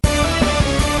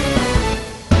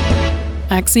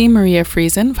Axie Maria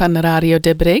Friesen van Radio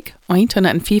de Brig,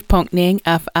 105.9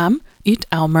 FM uit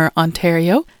Elmer,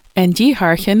 Ontario, en die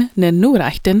harken de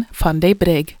Noorrechten van de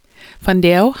Brig.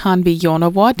 Vandaag gaan we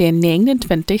januari de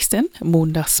 29e,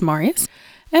 maandagsmorgens.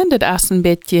 En dat is een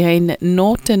beetje een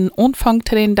noten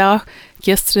ontvangtreindag.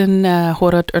 Gisteren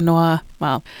hoort nog,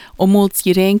 omhoog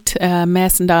gerenkt,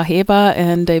 messen daar hebben.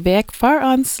 En de week voor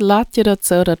ons laat je dat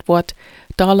zo, dat wordt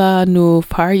dollar nu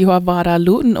paar jaar waren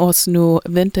luten als nu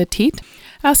wintertijd.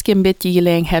 Als je een beetje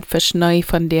gelegenheid versnij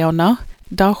van der nog.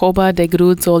 Daarover de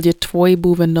groet zal je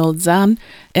 2,0 zijn.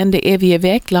 En de eeuwige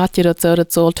week laat je dat zo,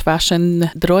 dat zal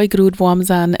tussen 3 groet warm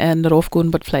zijn. En erop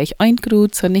wordt vielleicht 1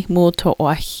 groet, zo niet meer te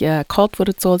erg kalt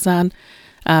wordt het zal zijn.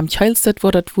 Kälstet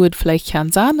wordt het woord vielleicht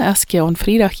gaan zijn. Als je aan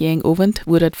vrijdag avond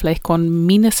wordt het vielleicht kon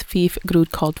 -5 groet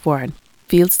kalt worden.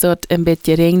 Wils dat een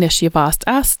beetje regnisch geweest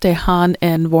is, de gaan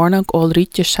en warning al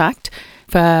uitgeschickt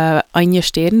voor einige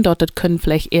steden dat het kan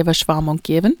vielleicht Überschwemmung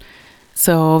geben.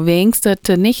 So, wegen dat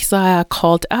het niet zo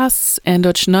kalt is en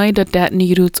dat schneidet dat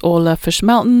niet goed alle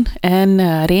versmelten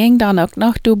en regen dan ook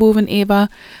nog boven even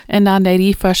en dan de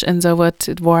riefers en zo wat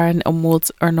het waren omhoog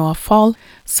nog vol.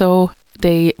 So,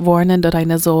 die warnen dat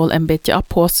eine soll een beetje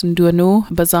oppassen door nu,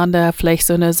 besonders vielleicht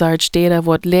zo'n soort steden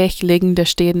wat leeg liggende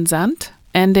steden zijn.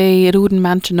 En de ruden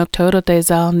mensen ook toe dat die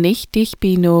zal niet dicht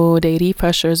bij nu de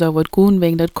riefers zo wat gaan,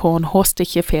 wegen dat kan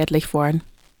hostig gefährlich worden.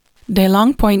 De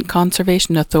Long Point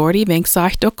Conservation Authority wenkt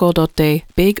zegt ook al dat de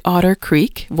Big Otter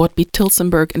Creek, wat bij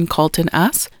Tillsonburg in Colton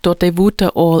is, dat de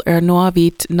woede al nog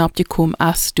wiet napgekomen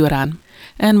is dooraan.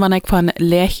 En wanneer ik van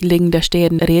leegliggende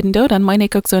steden reden doe, dan meen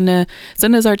ik ook zo'n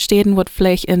soort steden wat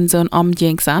vielleicht in zo'n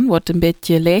omgeving zijn, wat een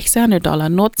beetje leeg zijn, er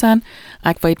dollar nood zijn.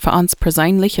 Ik weet voor ons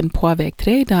persoonlijk een paar weken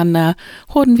terug, dan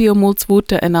hadden we ons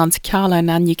woede in ons Kerl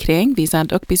gekregen. We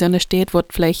zijn ook bij zo'n stad, wat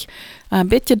vielleicht een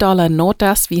beetje dollar nood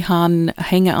is. We gaan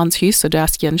hangen ans huis,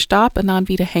 zodat je een stap en dan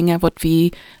weer hangen, wat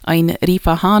we een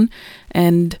riefer gaan.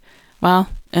 En,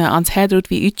 ans hedrut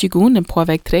wie uitgegaan, een paar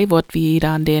weken terug, wat we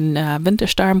dan den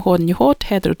winterstorm hadden gehad,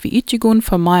 hedrut wie uitgegaan,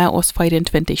 van mij aus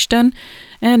 24 stunden,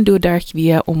 en doordat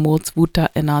we ons woede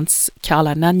in ons Kerl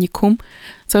gekomen.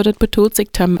 So, dat bedoelt zich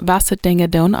om wasse dingen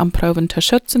doen, om proben te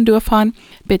schützen durfan,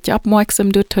 beetje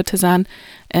opmerksam door te zijn,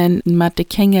 en met de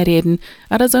kinderen reden,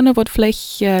 aber so wat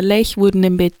vielleicht leeg worden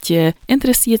een beetje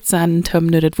interessiert zijn, om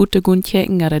naar het woede gaan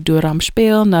kijken, oder door am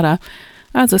spelen, oder,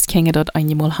 also es kinderen dat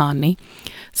eenmaal gaan, nie.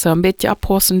 So ein bisschen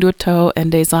abpassen dort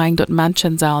und die sagen, dass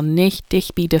Menschen sollen nicht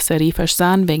dicht bei des Riefers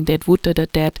sein, wegen det Wute, dass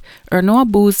det nur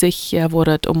busig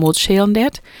wird schälen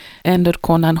det, und das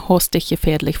kann dann hostig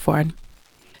gefährlich werden.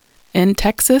 In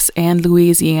Texas und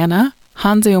Louisiana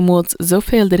haben sie so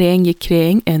viel Regen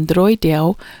gekriegt in 3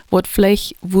 Tagen, was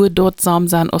vielleicht wird dort zusammen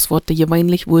sein, als was die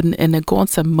gewöhnlich würden in einen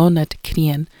ganzen Monat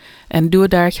kriegen. Und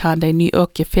dadurch haben die nu auch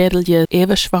gefährliche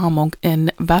Überschwemmung in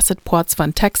Wasserparts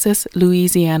von Texas,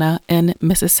 Louisiana und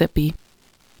Mississippi.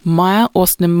 Mehr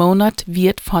als einen Monat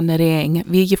wird von Regen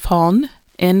wie gefallen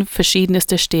in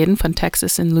verschiedenste Städten von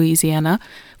Texas und Louisiana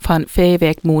von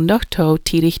Feierwerk Montag to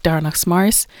tidig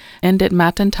Donnerstagsmorgens und das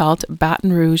Mattentalt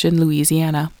Baton Rouge in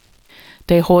Louisiana.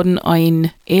 Die haben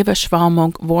eine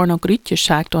Überschwemmung Warnung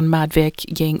geschickt und Madweg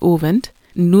gegen Abend,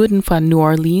 Norden von New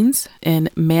Orleans in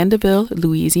Mandeville,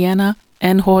 Louisiana,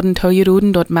 und haben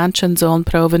toegeroden dat Menschen sollen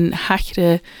proben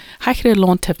hechere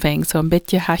Land te vangen, so ein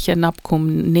bisschen hecher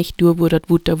abkommen, nicht durch wo das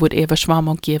Wutter wird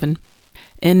Überschwemmung geben.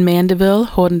 In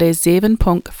Mandeville haben die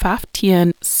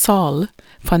 7,15 Zoll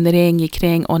von Regen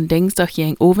gekriegt und Dienstag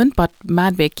gegen Abend, but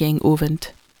Madweg gegen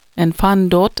Abend. Und von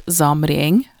dort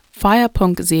Sommerregen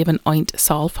 4,71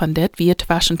 Zoll von det wird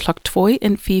zwischen Klock 2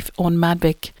 und 5 an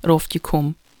Madweg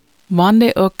raufgekommen. Wann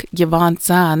die auch gewarnt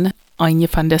sind, eine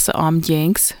von diesen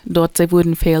Omgangs, dort sie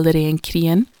würden viel Regen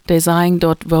kriegen, die sagen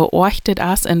dort, wo orchtet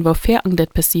es und wo fertig das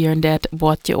passieren, das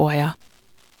wird geäuert.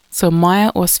 So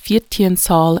mehr als 14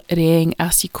 Zoll Regen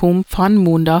ist gekommen von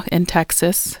Montag in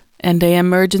Texas. Und die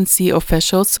Emergency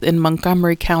Officials in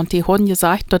Montgomery County haben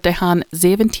gesagt, dass die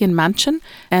 17 Menschen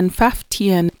und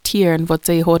 15 Tieren, was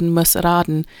sie haben müssen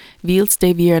raten, weil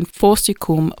sie wären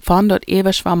vorgekommen von der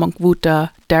Überschwemmung wurde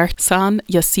durch San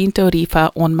Jacinto River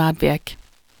und Madweg.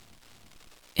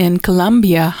 In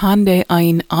Colombia haben die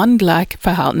ein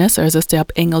Angleichverhältnis, also es auf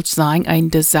Englisch sagen,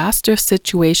 ein Disaster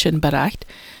Situation bereicht,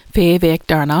 Weg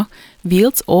danach,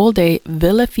 weil all die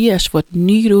wilde Fisch wird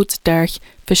nie durch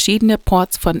verschiedene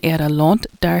Parts von ihrem Land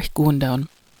durchgehen.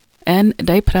 Und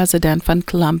der Präsident von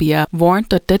Colombia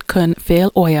warnt, dass das kann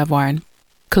viel euer werden.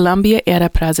 Colombia ihre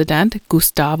Präsident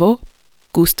Gustavo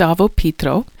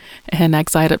Petro, und ich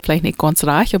sage das vielleicht nicht ganz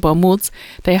recht, aber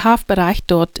der hat bereicht,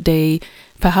 dass die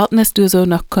Verhältnisse so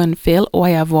noch können viel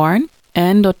euer werden.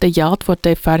 En dat de geld wat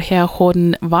de vorher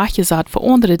hadden weggezet voor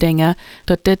andere dingen,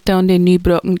 dat dit dan de nu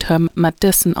gebruiken met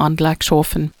dessen aanleg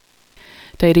schaffen.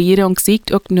 De regering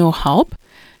ziet ook nu hulp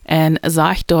en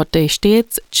zegt dat de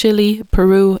States, Chili,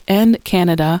 Peru en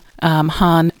Canada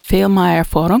hebben veel meer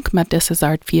ervaring met deze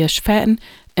soort visvetten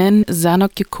en zijn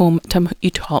ook gekomen om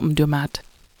uithelpen daarmee.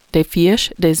 De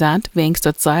vis, die zijn wegens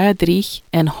dat zeer dreig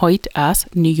en hout is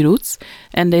nu-roots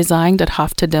en die zeggen dat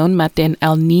heeft te doen met den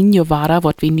El Niño waren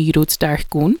wat we nu-roots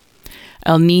doorgaan.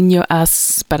 El Niño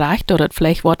is bereikt dat het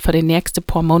vlecht wordt voor de nächste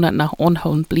paar maanden nog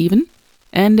onhouden blijven.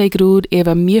 En de groeit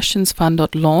even meestens van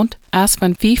dat land als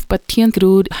van 5 bis 10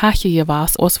 groeit hoger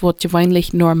was als wat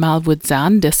gewöhnlich normaal wordt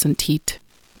zijn dessen tijd.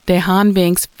 De hebben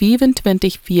wegens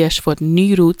 25 vis wat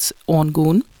nu-roots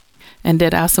aangaan. En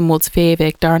dit is een 2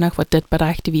 weken daarna wat dit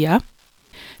bereikt weer.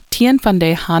 10 van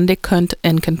de handen kunt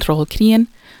in controle krijgen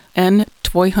en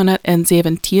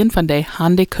 217 van de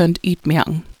handen kunt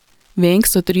uitmerken.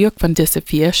 Wegens de druk van deze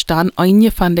vier staan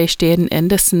einige van de steden in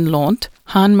dessen land,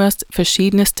 han moest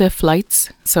verschiedenste flights,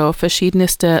 so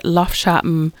verschiedenste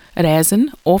Laufschappen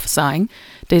reizen of zijn.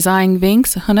 Die zijn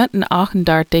wegens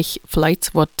 138 flights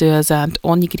wat zijn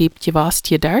ongegrepen geweest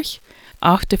hierdoor.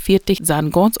 48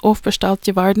 zijn ganz aufbestellt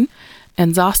geworden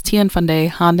en 16 van die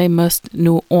handen moest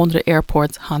nu andere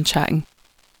airports handchecken.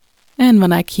 En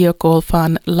wanneer ik hier al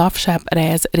van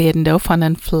Laufschap-reis reden van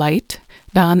een flight,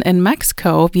 dan in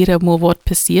Mexico wieder mal wat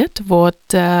passiert, wat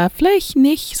vielleicht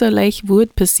nicht so leicht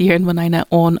wird passieren, wenn einer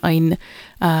an ein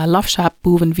Laufschap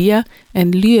buven wir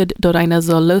en lüd, dat einer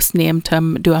so losnehmt,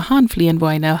 durch Han fliehen, wo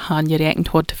einer Han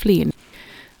gerechnet hat zu fliehen.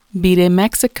 Bei der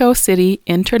Mexico City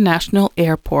International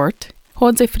Airport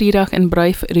hat sie Freitag een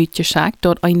brief uitgeschickt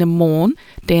dat eine Mann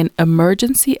den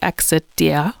Emergency Exit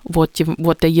der,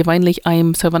 wat der gewöhnlich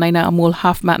einem, so wenn einer einmal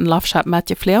haft mit einem Laufschap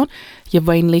mitgeflogen,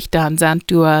 gewöhnlich dann sind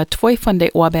durch 2 von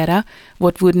den Arbeiter,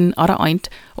 wat wurden, oder eint,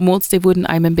 die wurden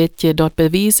einem ein bisschen dort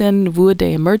bewiesen, wo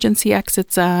der Emergency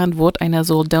Exit sind, wat einer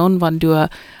soll tun, wenn du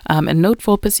ein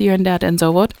Notfall passieren dat und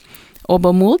so wat.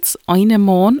 Aber muls eine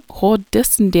Mann hat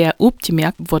dessen der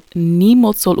aufgemerkt, was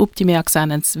niemals soll aufgemerkt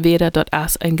sein, als wäre das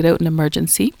als eine große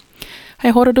Emergency.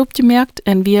 Er hat es aufgemerkt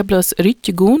und wir bloß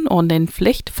rütgegangen an den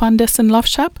Pflicht von dessen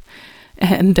Laufschap.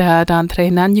 Und dann 3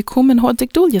 gekommen und hat sich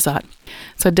durchgesagt.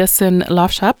 So dessen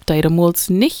Laufschap, der muls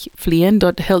nicht fliehen,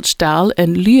 dort hält still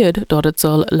und lüd, dort es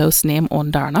soll losnehmen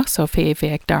und danach, so 4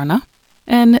 Wege danach.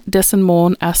 Und dessen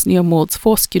Mann ist niemals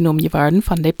festgenommen geworden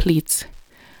von der Polizei.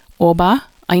 Aber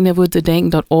einer würde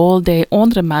denken, dass all die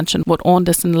anderen Menschen, die an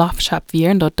diesem Laufschap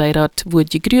wären, dass die das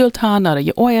gegrüllt haben oder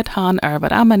geäuert haben oder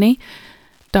was immer nicht.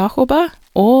 Doch aber,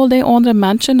 all die anderen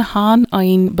Menschen haben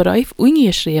einen Brief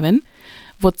eingeschrieben,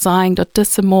 wo sagen, dass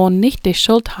dieser Mann nicht die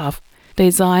Schuld hat.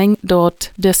 Die sagen, dass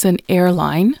diese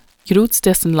Airline, grüßt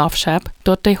diesen Laufschap,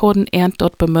 dass die haben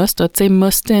dort bemüßt, dass sie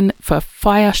mussten für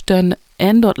 4 Stunden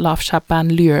in dort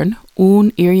Laufschapbahn lernen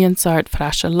und irgendeine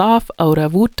frische Lauf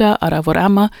oder Wute oder was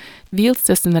immer, weil es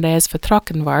diesen Reis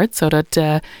vertrocken wird,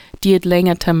 sodass die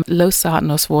länger zum Lossaten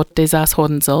als was die das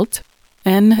haben sollte.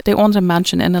 Und die anderen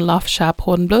Menschen in der Laufschap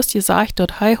haben bloß gesagt, dass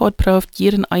er hat probiert,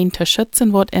 jeden einen zu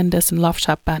schützen, was in diesen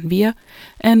Laufschapbahn wir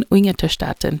und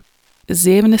unterstützen.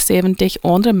 77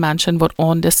 andere Menschen, die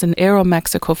an diesen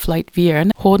Aeromexico-Flight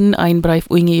wären, haben einen Brief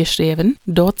geschrieben,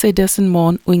 dass sie diesen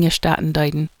Mann unterstützen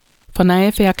deuten. Von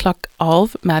ungefähr Klock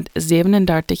 11 mit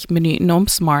 37 Minuten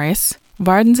ums Morgens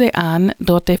warten sie an,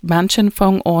 dass die Menschen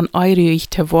fangen an unruhig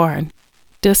zu werden.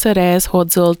 Diese Reise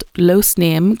hat sollt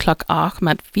losnehmen Klock 8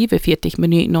 mit 45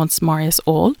 Minuten ums Morgens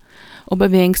all,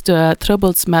 aber wegen der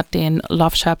Troubles mit den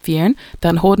Laufschapvieren,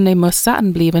 dann haben die muss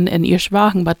satten bleiben in ihr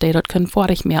Wagen, was die dort können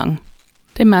vorig merken.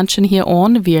 Die Menschen hier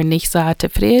an wären nicht sehr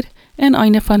zufrieden und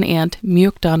eine von ihnen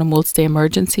merkt dann einmal die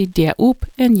Emergency der up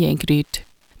und jengrüht.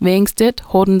 Wegen dit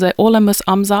hadden sie alle müssen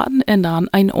amzaten und dann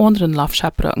einen anderen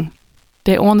Laufschap rücken.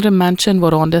 Die anderen Menschen, die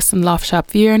an diesen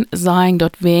Laufschap wären, sagen,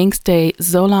 dass wegen die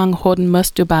so lange hadden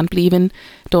müssen dabei bleiben,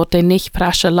 dass die nicht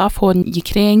frische Lauf hadden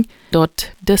gekriegt, dass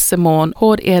diese Mann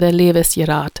hat ihre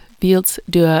Lebensgerat, weil es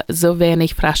durch so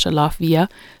wenig frische Lauf war,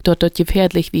 dass das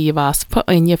gefährlich war für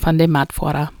einige von den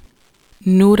Mitfahrern.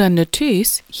 Nur dann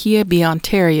natürlich, hier bei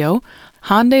Ontario,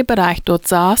 haben die bereicht, dass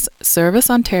das Service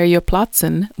Ontario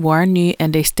Plätzen waren nu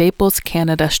in die Staples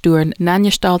Canada Sturen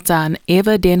nangestellt sein,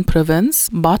 eben den Provinz,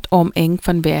 bat eng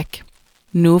von weg.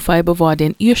 Nu feiber war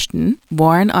den ersten,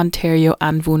 waren Ontario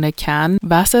Anwohner kann,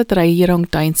 was die Regierung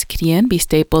deins kriegen bei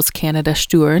Staples Canada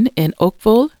Sturen in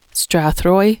Oakville,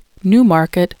 Strathroy,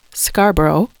 Newmarket,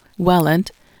 Scarborough,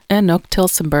 Welland und auch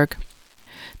Tillsonburg.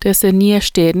 Diese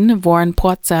Niersteden waren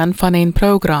Portsen van een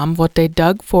program wat de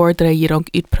dag voor de regering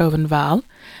uitproeven wil,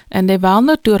 en de wil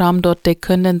niet daarom dat de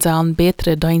kunden zullen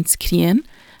betere dienst krijgen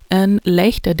en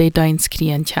leichter de dienst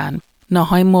krijgen kan. Na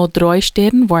eenmaal 3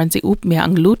 steden waren ze op meer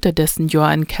angloten dessen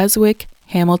jaar in Keswick,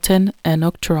 Hamilton en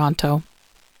ook Toronto.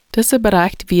 Deze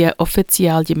bericht werd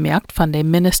officieel gemerkt van de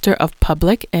Minister of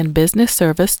Public and Business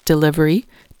Service Delivery,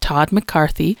 Todd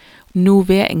McCarthy, nu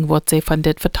wegen wat ze van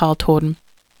dit verteld hadden.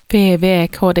 Vorige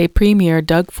week had de premier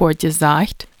Doug Ford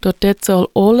gezegd dat dit zal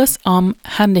alles om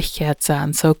handigheid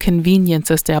zijn, so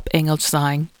convenience is op Engels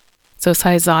zijn. Zoals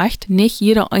hij zegt, niet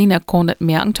jeder eine kon het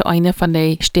merken te eine van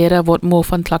de steden wat mo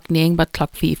van klok 9 tot klok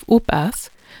 5 op is.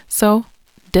 So,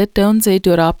 dit doen ze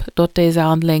erop dat de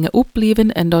zullen langer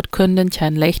opblijven en dat kunden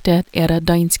kan leichter ihre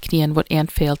dienst krijgen wat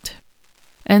aanfällt.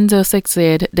 En zoals ik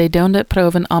zei, de doen dit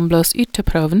proeven om bloos uit te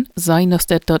proeven, zijn als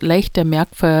dit dat leichter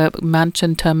merkt voor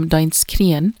mensen te dienst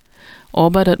krijgen,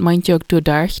 aber dat meint ook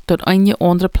doordat dat een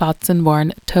andere plaatsen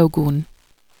waren toegaan.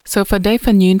 So voor de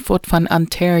van jullie wat van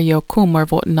Ontario komen,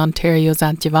 wat in Ontario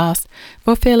zijn geweest,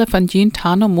 waar vele van jullie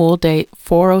han eenmaal de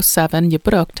 407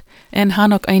 gebruikt en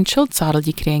han ook een schuldzadel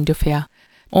gekregen daarvoor.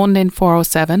 On den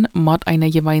 407 moet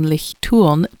eine gewöhnlich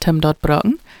tun, dat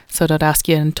gebruiken, zodat als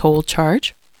je een toll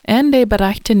charge. En de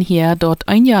berichten hier dat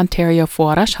een Ontario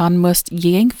vorig han moest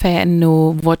geen feiten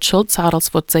nu wat schuldzadels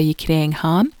wat ze gekregen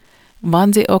han,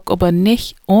 wann sie ook aber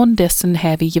nicht on dessen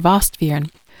heavy geweest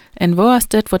wären. En wo is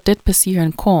dit wat dit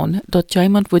passieren kon, dat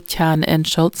jemand wordt kan een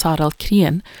schuldzadel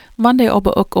krijgen, wann de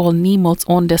aber ook al niemals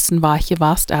on dessen waar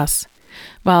geweest is.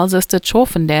 Weil es ist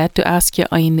schaffen dat du als je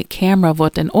een camera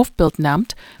wat een afbeeld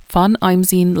neemt van einem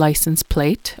zijn license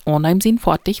plate, on einem zijn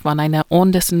fertig, wann eine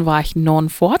on dessen waar non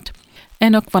fort,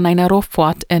 en ook wann eine rauf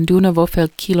fort en dune wofel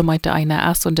kilometer eine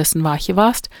is on dessen waar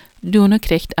geweest, dune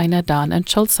kriegt eine dan een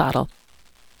schuldzadel.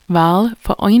 Weil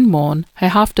für ein Monat hij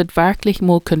haftet wirklich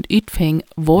mal kunt uitvingen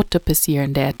wat te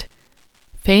passieren dat.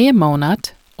 Vorige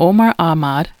Monat, Omar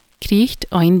Ahmad, kriegt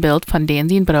ein Bild von den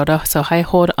sein Bruder, so hij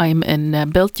hat ihm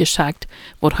ein Bild geschickt,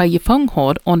 wat hij gefangen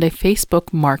hat on de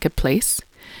Facebook Marketplace,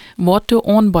 wat du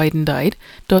aanbieden deed,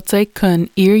 dat zij kun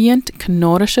irgend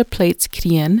kanadische plates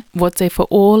krijgen, wat zij voor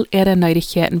al ihre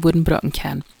neidigheden worden gebruiken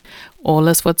kan.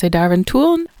 Alles wat zij daarin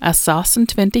tun, is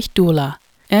 $26.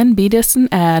 En bij dessen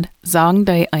ad sagen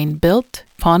die ein Bild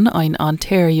von ein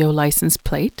Ontario license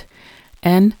plate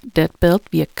en dat beeld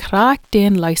wie kraak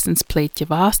den license plate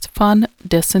geweest van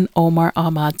dessen Omar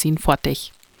Ahmad zijn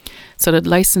fertig. So dat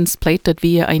license plate dat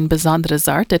wie ein besondere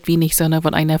Sache, dat wie nicht so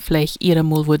wat einer vielleicht ihre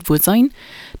Mul wird sein,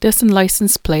 dessen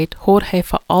license plate hat hij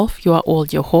für 11 Jahre al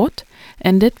gehad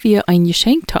en dit wie ein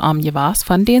Geschenk te am geweest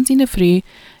van den seine Früh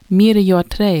mehrere Jahre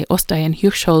 3 aus die in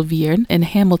Hochschule wären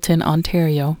in Hamilton,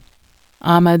 Ontario.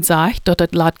 Ahmed sagt, dat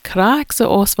het laat kraak zo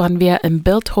aus, wann wir een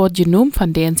Bild had genomen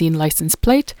van den zijn license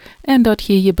plate en dat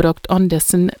hier gebruikt on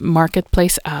dessen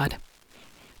marketplace ad.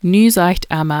 Nu zegt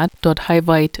Ahmed dat hij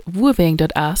weet woeweg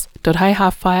dat is, dat hij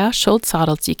haar 4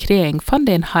 schuldzadels gekregen van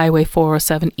den Highway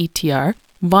 407 ETR,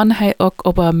 wann hij ook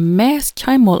op een meest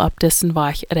keinmal op dessen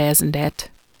weg reizen deed.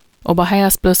 Aber hij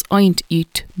is bloß eind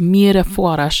uit mehrere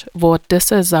vorig wat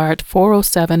deze soort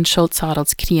 407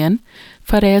 schuldzadels krijgen,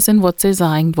 verreisen wat ze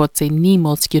sagen, wat ze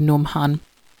niemals genomen haben.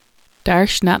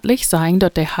 Durchschnittlich sagen,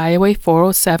 dat de Highway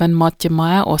 407 moet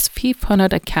meer als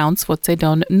 500 accounts wat ze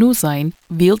dan nu zijn,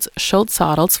 wils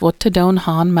schuldzadels wat te doen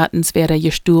haben mittens werden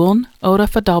gestohlen oder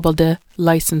verdoppelde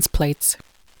license plates.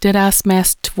 Dit is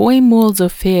meest 2 mal so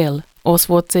veel als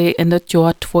wat ze in het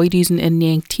jaar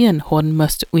 2019 hadden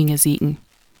moest ingezien.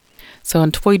 So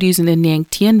in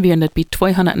 2019 wären das bei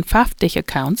 250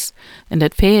 Accounts, und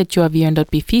das vorige Jahr wären das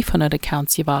bei 500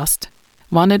 Accounts gewesen.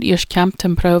 Wann es erst kämpft,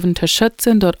 um Proben zu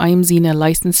schützen, dass einem seine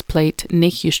License Plate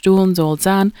nicht gestohlen soll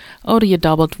sein oder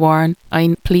gedoppelt worden,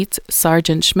 ein Police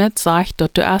Sergeant Schmidt sagt,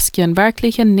 dass du erst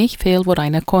wirklich nicht viel was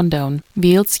einer kann tun.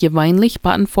 Weil es gewöhnlich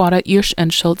Battenfahrer erst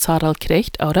ein Schuldzadel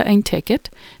kriegt oder ein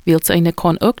Ticket, weil es eine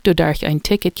kann auch dadurch ein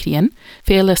Ticket kriegen.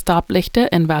 Viele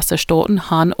Stoplichter in Wasserstaaten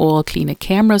haben all kleine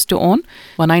Kameras da an.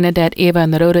 Wenn einer das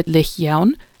eben ein rotes Licht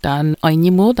jaun, dann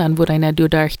einmal, dann wird einer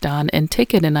dadurch dann ein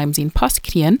Ticket in einem seinen Pass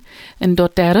kriegen und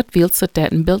dort willst du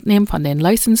ein Bild nehmen von den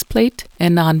License Plate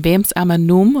und dann wem's einmal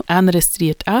nun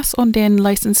anregistriert ist und den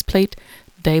License Plate,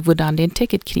 der wird dann den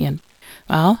Ticket kriegen.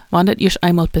 Weil, wenn das erst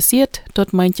einmal passiert,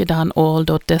 dort meint ihr dann all,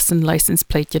 dort dessen License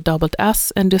Plate gedoppelt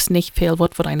ist und das nicht viel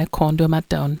wird für eine Konto mit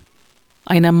tun.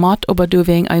 Einer muss aber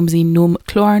wegen einem seinen Namen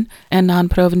klären und dann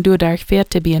proben dadurch fair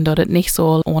zu sein, dass es nicht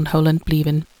soll unholend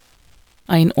bleiben.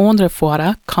 Ein anderer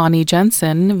Fahrer, Connie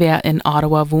Jensen, wer in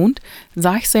Ottawa wohnt,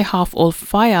 sagt, sie hat al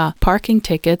 4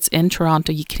 Parking-Tickets in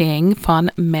Toronto gekriegt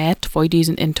von Mai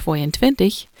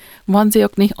 2022, wann sie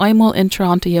auch nicht einmal in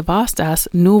Toronto gewesen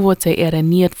ist, nur wird sie ihre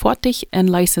nicht fertig ein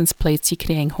License-Plate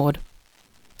gekriegt hat.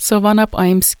 So wann ab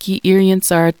einem Ski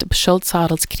irgendeine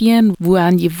Schildsadels kriegen, wo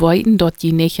an je weiten dort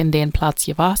je nicht in den Platz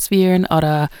gewesen wären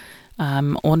oder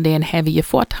an den heavy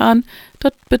gefahren haben,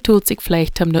 dort betont sich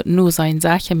vielleicht, dass nur seine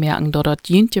Sache merken, dass dort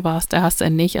jünt gewesen ist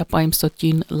und nicht ab einem dort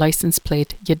jünt License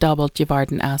Plate gedoppelt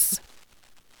geworden ist.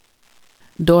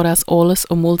 Dort ist alles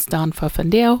uns dann für von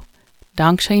dir.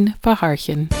 Dankeschön für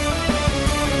Harchen.